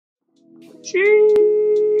Cheese!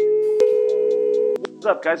 What's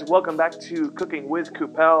up, guys? Welcome back to Cooking with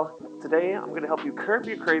Coupel. Today, I'm going to help you curb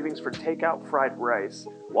your cravings for takeout fried rice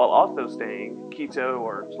while also staying keto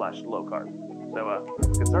or / low carb. So,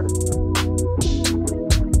 let's get started.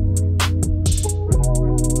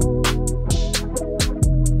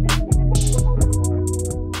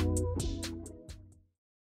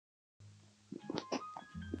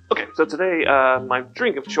 Okay, so today my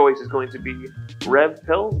drink of choice is going to be Rev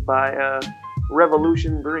Pills by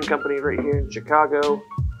Revolution Brewing Company right here in Chicago.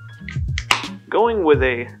 Going with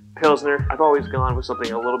a Pilsner, I've always gone with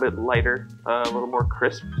something a little bit lighter, a little more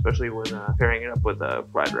crisp, especially when pairing it up with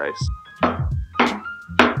fried rice.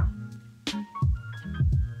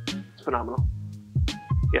 It's phenomenal.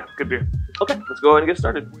 Yeah, good beer. Okay, let's go ahead and get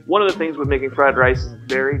started. One of the things with making fried rice is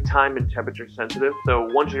very time and temperature sensitive. So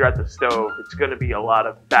once you're at the stove, it's going to be a lot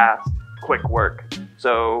of fast, quick work.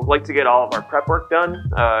 So like to get all of our prep work done,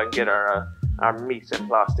 get our mise en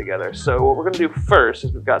place together. So what we're going to do first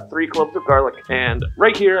is we've got 3 cloves of garlic, and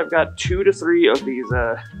right here I've got 2 to 3 of these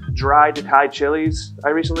dried Thai chilies I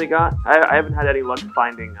recently got. I haven't had any luck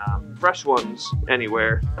finding fresh ones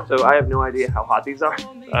anywhere, so I have no idea how hot these are.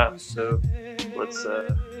 So let's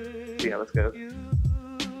yeah, let's go.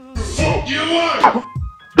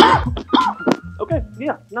 Okay,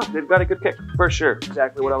 yeah, no, they've got a good kick, for sure.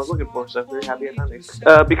 Exactly what I was looking for, so very happy I found these.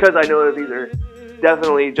 Because I know that these are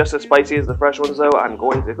definitely just as spicy as the fresh ones, though, I'm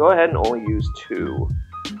going to go ahead and only use 2.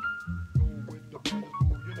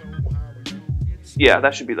 Yeah,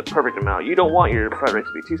 that should be the perfect amount. You don't want your fried rice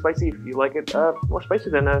to be too spicy. If you like it more spicy,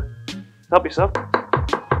 then help yourself.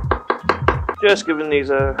 Just giving these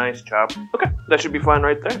a nice chop. Okay, that should be fine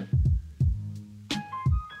right there.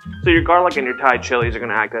 So your garlic and your Thai chilies are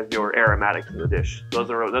going to act as your aromatics in the dish. That's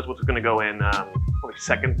what's going to go in probably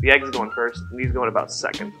second. The eggs going first, and these going about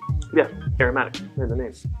second. Yeah, aromatic, in the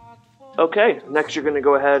name. Okay, next you're going to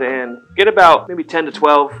go ahead and get about maybe 10 to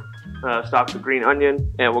 12 stalks of green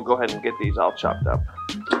onion, and we'll go ahead and get these all chopped up.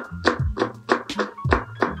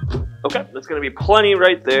 Okay, that's going to be plenty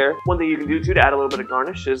right there. One thing you can do too to add a little bit of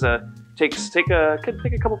garnish is take a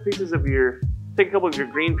couple of your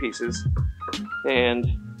green pieces and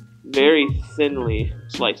very thinly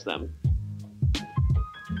slice them.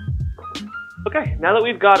 Okay, now that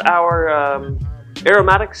we've got our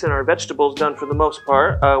aromatics and our vegetables done for the most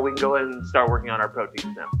part, we can go ahead and start working on our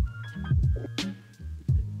proteins now.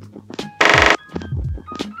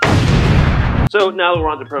 So now that we're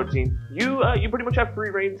on to protein, you pretty much have free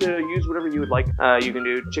reign to use whatever you would like. You can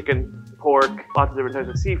do chicken, pork, lots of different types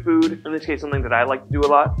of seafood. In this case, something that I like to do a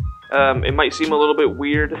lot. It might seem a little bit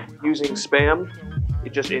weird using Spam,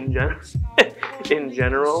 just in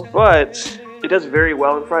general, but it does very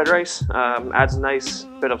well in fried rice. Adds a nice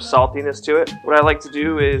bit of saltiness to it. What I like to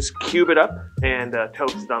do is cube it up and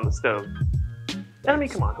toast it on the stove. And I mean,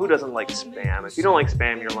 come on, who doesn't like Spam? If you don't like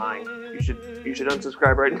Spam, you're lying. You should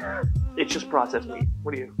unsubscribe right now. It's just processed meat.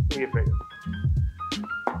 What are you afraid of?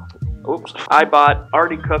 Oops. I bought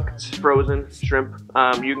already cooked frozen shrimp.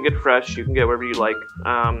 You can get fresh, you can get whatever you like.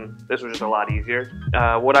 This was just a lot easier.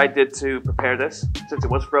 What I did to prepare this, since it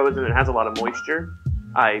was frozen and it has a lot of moisture,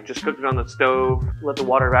 I just cooked it on the stove, let the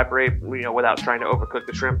water evaporate, without trying to overcook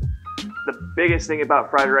the shrimp. The biggest thing about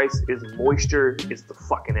fried rice is moisture is the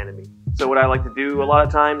fucking enemy. So what I like to do a lot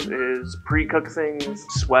of times is pre-cook things,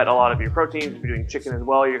 sweat a lot of your proteins. If you're doing chicken as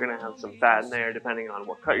well, you're gonna have some fat in there depending on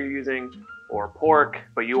what cut you're using, or pork,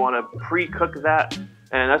 but you wanna pre-cook that.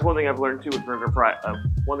 And that's one thing I've learned too with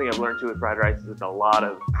fried rice is it's a lot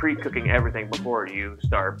of pre-cooking everything before you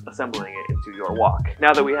start assembling it into your wok.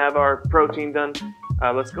 Now that we have our protein done,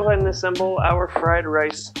 let's go ahead and assemble our fried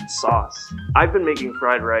rice sauce. I've been making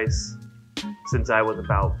fried rice since I was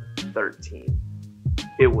about 13.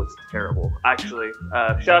 It was terrible, actually.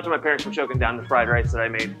 Shout out to my parents for choking down the fried rice that I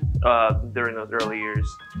made during those early years.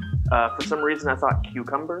 For some reason, I thought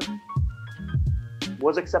cucumber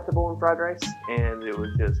was acceptable in fried rice, and it was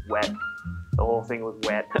just wet. The whole thing was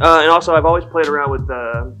wet. And also, I've always played around with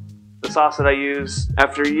the sauce that I use.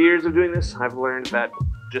 After years of doing this, I've learned that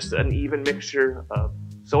just an even mixture of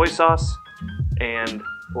soy sauce and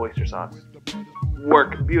oyster sauce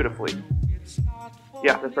work beautifully.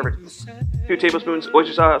 Yeah, that's perfect. 2 tablespoons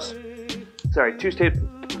oyster sauce. Sorry, 2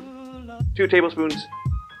 tablespoons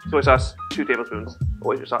soy sauce, 2 tablespoons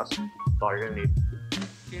oyster sauce. That's all you're gonna need.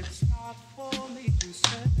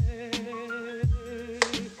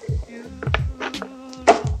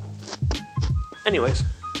 Anyways,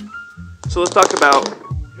 so let's talk about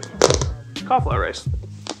cauliflower rice.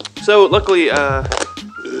 So luckily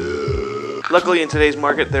in today's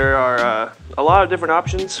market there are a lot of different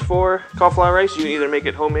options for cauliflower rice. You can either make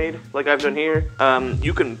it homemade, like I've done here.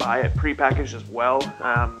 You can buy it prepackaged as well.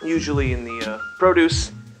 Usually in the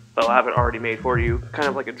produce, they'll have it already made for you, kind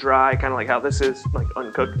of like a dry, kind of like how this is, like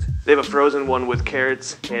uncooked. They have a frozen one with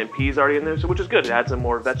carrots and peas already in there, so which is good. It adds some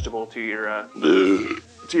more vegetable to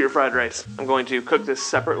your fried rice. I'm going to cook this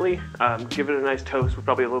separately, give it a nice toast with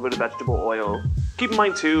probably a little bit of vegetable oil. Keep in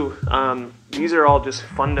mind too, these are all just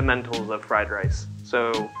fundamentals of fried rice.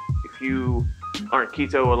 So if you aren't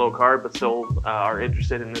keto or low carb but still are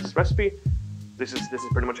interested in this recipe, this is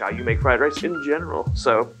pretty much how you make fried rice in general.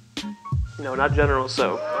 So, no, not general,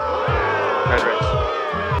 so fried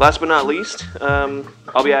rice. Last but not least,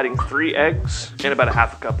 I'll be adding 3 eggs and about a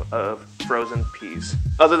half a cup of frozen peas.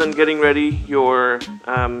 Other than getting ready your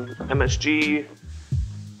MSG,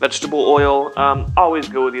 vegetable oil, always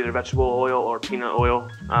go with either vegetable oil or peanut oil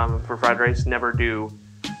for fried rice. Never do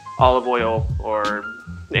olive oil or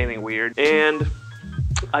anything weird. And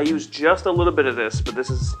I use just a little bit of this, but this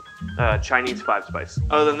is Chinese 5-spice.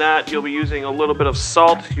 Other than that, you'll be using a little bit of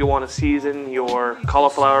salt. You'll want to season your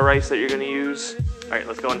cauliflower rice that you're going to use. All right,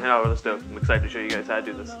 let's go and head over the stove. I'm excited to show you guys how to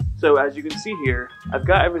do this. So as you can see here, I've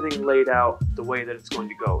got everything laid out the way that it's going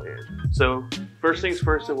to go in. So first things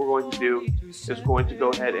first that we're going to do is going to go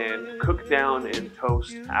ahead and cook down and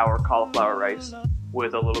toast our cauliflower rice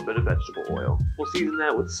with a little bit of vegetable oil. We'll season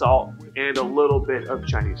that with salt and a little bit of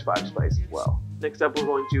Chinese 5-spice as well. Next up, we're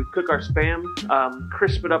going to cook our Spam,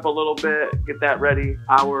 crisp it up a little bit, get that ready.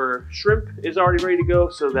 Our shrimp is already ready to go,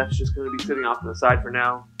 so that's just going to be sitting off to the side for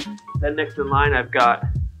now. Then next in line, I've got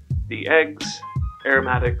the eggs,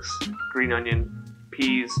 aromatics, green onion,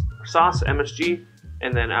 peas, sauce, MSG,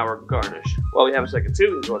 and then our garnish. While we have a second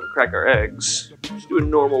too, we can go ahead and crack our eggs. Just do a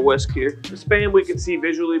normal whisk here. The Spam we can see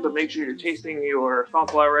visually, but make sure you're tasting your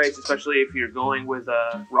cauliflower rice, especially if you're going with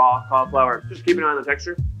raw cauliflower. Just keep an eye on the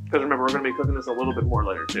texture. Because remember, we're going to be cooking this a little bit more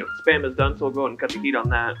later too. Spam is done, so we'll go ahead and cut the heat on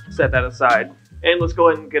that, set that aside. And let's go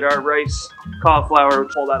ahead and get our rice, cauliflower,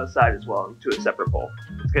 pull that aside as well into a separate bowl.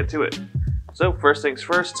 Let's get to it. So first things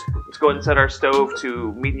first, let's go ahead and set our stove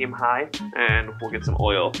to medium-high, and we'll get some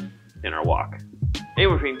oil in our wok.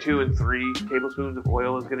 Anywhere between 2 and 3 tablespoons of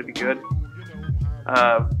oil is going to be good.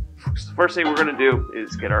 First thing we're going to do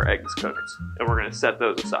is get our eggs cooked, and we're going to set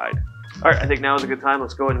those aside. All right, I think now is a good time.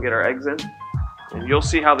 Let's go ahead and get our eggs in. And you'll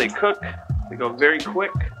see how they cook. They go very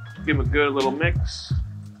quick. Give them a good little mix.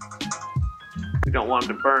 We don't want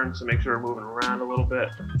them to burn, so make sure we're moving around a little bit.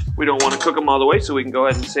 We don't want to cook them all the way, so we can go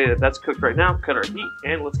ahead and say that that's cooked right now. Cut our heat,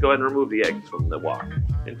 and let's go ahead and remove the eggs from the wok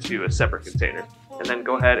into a separate container. And then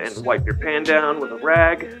go ahead and wipe your pan down with a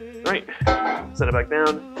rag. All right, set it back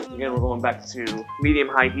down. Again, we're going back to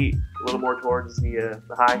medium-high heat, a little more towards the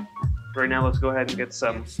high. Right now, let's go ahead and get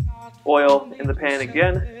some oil in the pan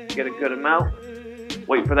again. Get a good amount.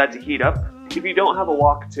 Wait for that to heat up. If you don't have a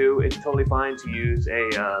wok too, it's totally fine to use a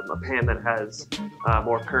pan that has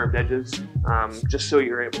more curved edges, just so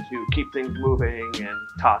you're able to keep things moving and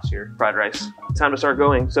toss your fried rice. Time to start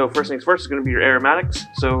going. So first things first is going to be your aromatics,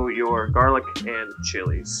 so your garlic and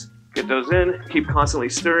chilies. Get those in, keep constantly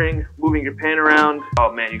stirring, moving your pan around.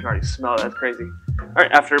 Oh man, you can already smell it, that's crazy. All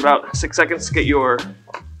right, after about 6 seconds, get your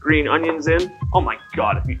green onions in. Oh my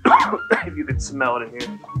God, if you, if you could smell it in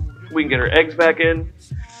here. We can get our eggs back in.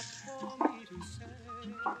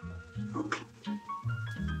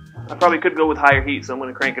 I probably could go with higher heat, so I'm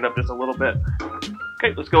going to crank it up just a little bit.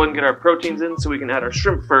 Okay, let's go ahead and get our proteins in so we can add our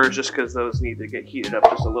shrimp first, just because those need to get heated up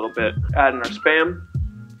just a little bit. Add in our Spam.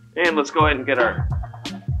 And let's go ahead and get our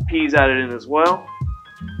peas added in as well.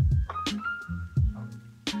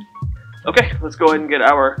 Okay, let's go ahead and get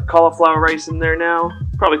our cauliflower rice in there now.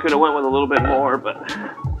 Probably could have went with a little bit more, but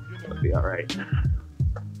it'll be all right.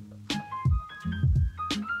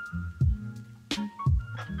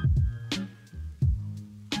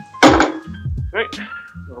 All right,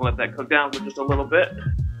 we'll let that cook down for just a little bit.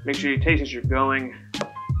 Make sure you taste as you're going.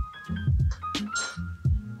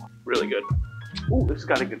 Really good. Ooh, this has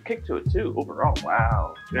got a good kick to it too, overall.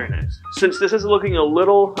 Wow, very nice. Since this is looking a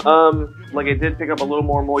little, like it did pick up a little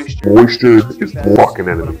more moisture. Moisture is blocking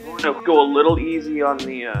it. I'm going to go a little easy on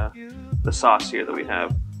the sauce here that we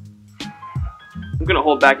have. I'm going to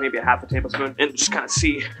hold back maybe a half a tablespoon and just kind of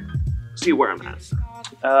see where I'm at.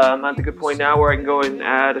 I'm at the good point now where I can go and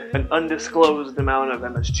add an undisclosed amount of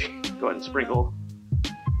MSG. Go ahead and sprinkle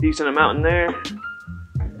a decent amount in there.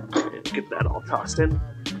 And get that all tossed in.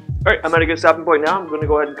 All right, I'm at a good stopping point now. I'm going to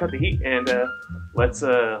go ahead and cut the heat, and let's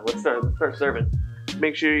start serving.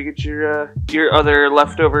 Make sure you get your other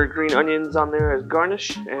leftover green onions on there as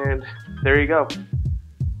garnish, and there you go.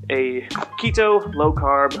 A keto, low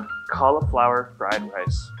carb, cauliflower fried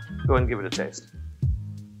rice. Go ahead and give it a taste.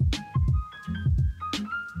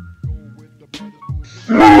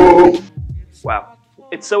 Wow.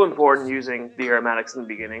 It's so important using the aromatics in the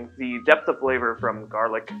beginning. The depth of flavor from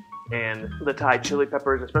garlic and the Thai chili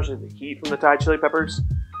peppers, especially the heat from the Thai chili peppers,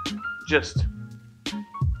 just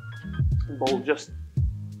blends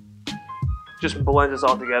this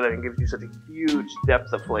all together and gives you such a huge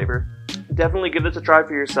depth of flavor. Definitely give this a try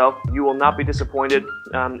for yourself. You will not be disappointed.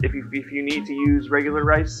 If you need to use regular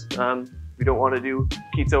rice, if you don't want to do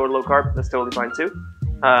keto or low carb, that's totally fine too.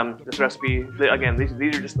 This recipe, again, these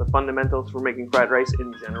are just the fundamentals for making fried rice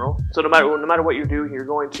in general. So no matter what you do, you're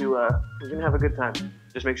gonna have a good time.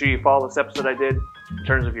 Just make sure you follow the steps that I did in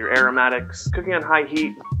terms of your aromatics. Cooking on high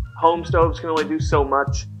heat, home stoves can only do so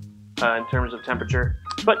much in terms of temperature.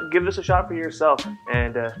 But give this a shot for yourself.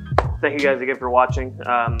 And thank you guys again for watching.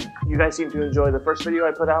 You guys seem to enjoy the first video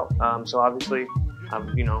I put out, so obviously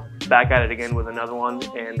I'm back at it again with another one,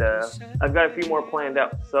 and I've got a few more planned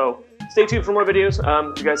out. So stay tuned for more videos.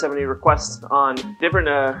 If you guys have any requests on different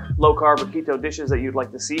low carb or keto dishes that you'd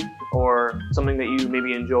like to see, or something that you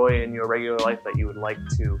maybe enjoy in your regular life that you would like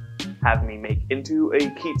to have me make into a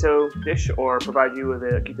keto dish or provide you with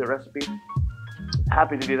a keto recipe,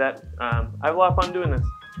 happy to do that. I have a lot of fun doing this.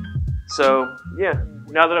 So yeah,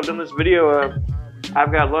 now that I've done this video,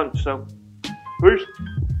 I've got lunch, so peace.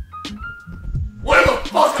 Where the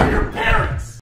fuck are your